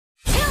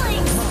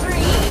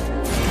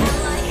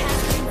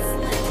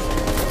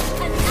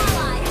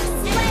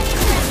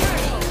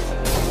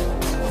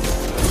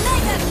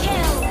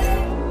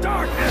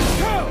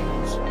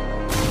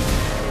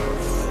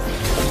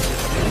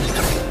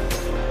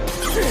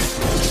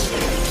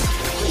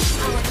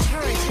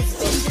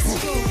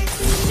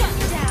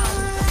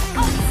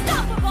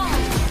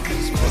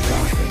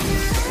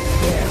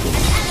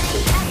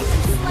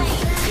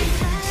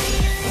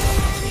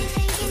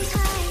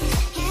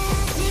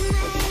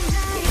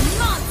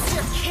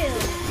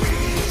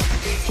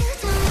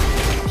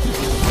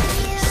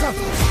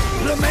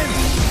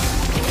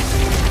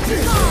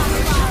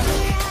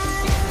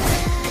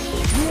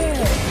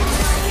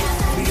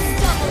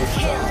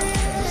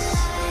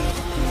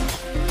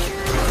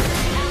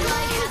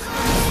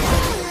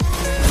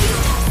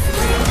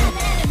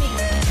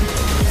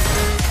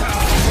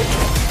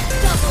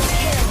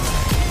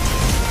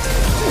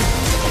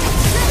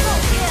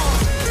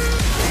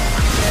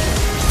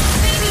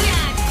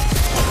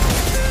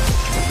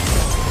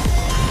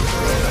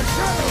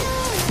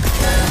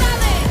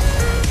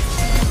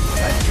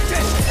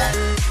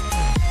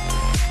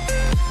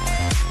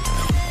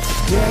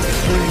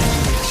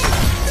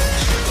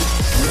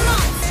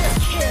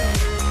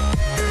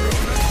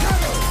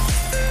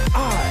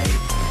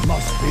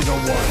the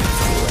one.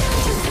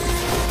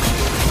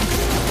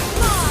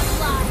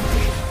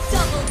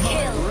 Double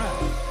kill.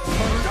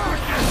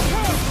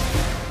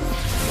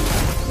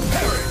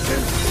 Perish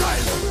in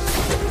silence.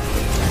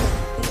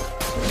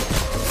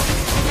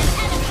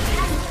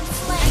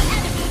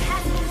 Enemy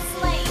has been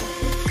slain.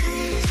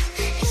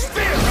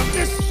 Spear of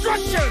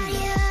destruction.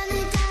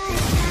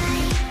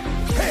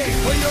 Pay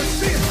for your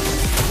sins.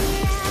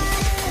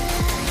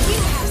 You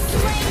have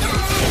slain an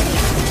enemy.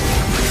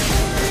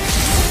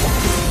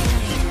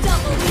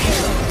 Double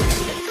kill.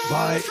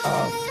 By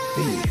a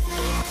thief.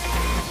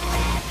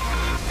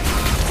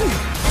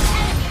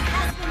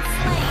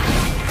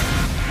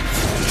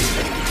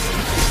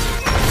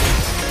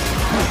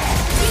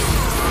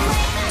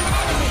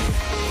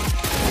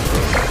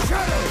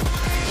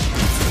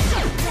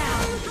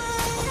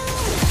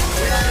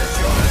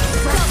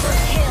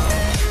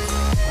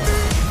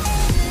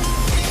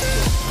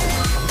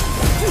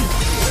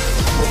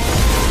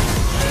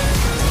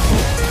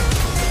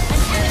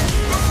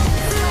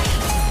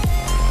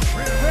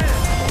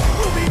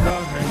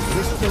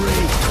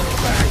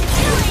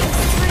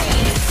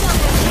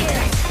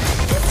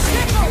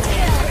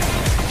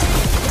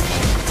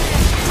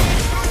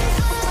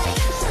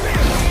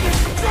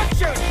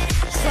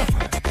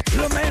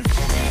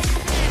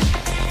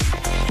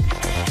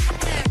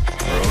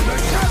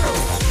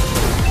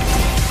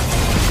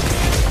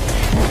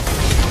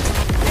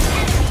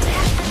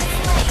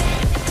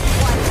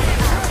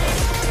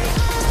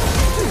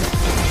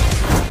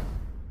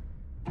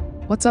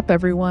 What's up,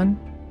 everyone?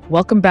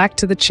 Welcome back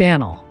to the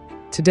channel.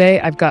 Today,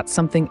 I've got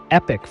something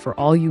epic for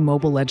all you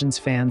Mobile Legends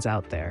fans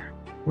out there.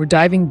 We're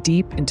diving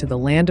deep into the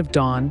Land of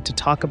Dawn to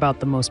talk about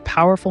the most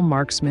powerful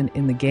marksman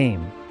in the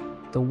game,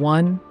 the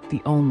one,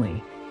 the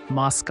only,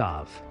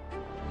 Moskov.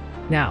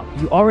 Now,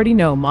 you already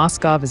know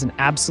Moskov is an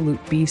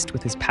absolute beast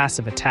with his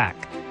passive attack,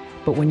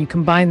 but when you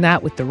combine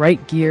that with the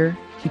right gear,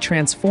 he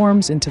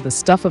transforms into the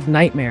stuff of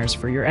nightmares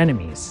for your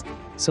enemies.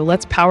 So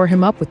let's power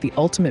him up with the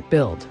ultimate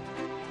build.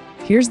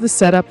 Here's the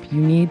setup you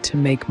need to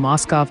make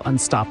Moskov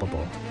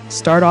unstoppable.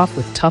 Start off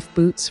with tough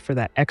boots for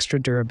that extra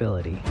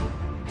durability.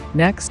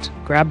 Next,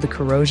 grab the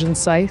corrosion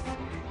scythe.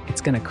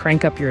 It's going to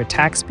crank up your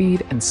attack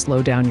speed and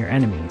slow down your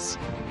enemies.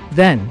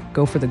 Then,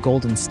 go for the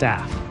golden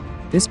staff.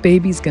 This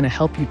baby's going to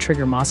help you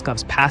trigger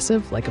Moskov's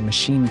passive like a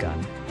machine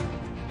gun.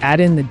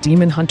 Add in the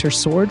Demon Hunter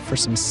sword for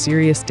some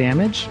serious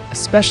damage,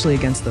 especially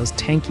against those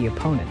tanky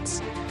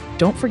opponents.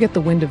 Don't forget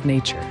the Wind of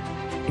Nature.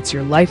 It's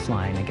your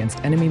lifeline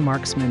against enemy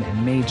marksmen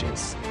and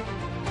mages.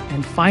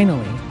 And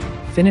finally,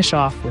 finish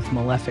off with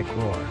Malefic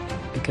Roar,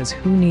 because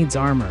who needs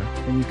armor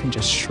when you can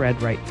just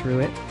shred right through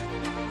it?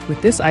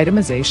 With this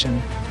itemization,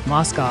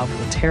 Moskov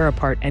will tear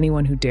apart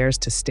anyone who dares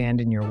to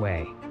stand in your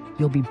way.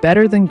 You'll be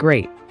better than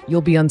great.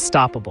 You'll be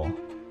unstoppable.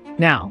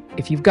 Now,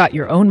 if you've got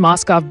your own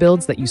Moskov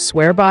builds that you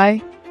swear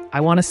by,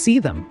 I want to see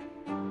them.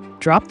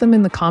 Drop them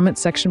in the comment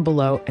section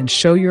below and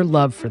show your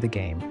love for the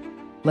game.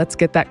 Let's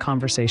get that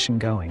conversation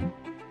going.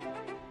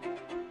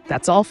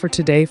 That's all for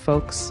today,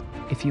 folks.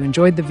 If you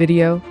enjoyed the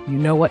video, you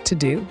know what to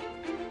do.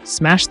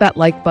 Smash that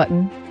like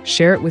button,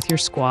 share it with your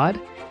squad,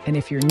 and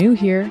if you're new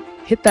here,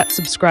 hit that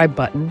subscribe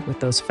button with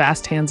those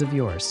fast hands of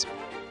yours.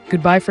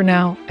 Goodbye for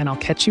now, and I'll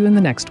catch you in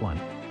the next one.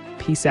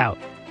 Peace out.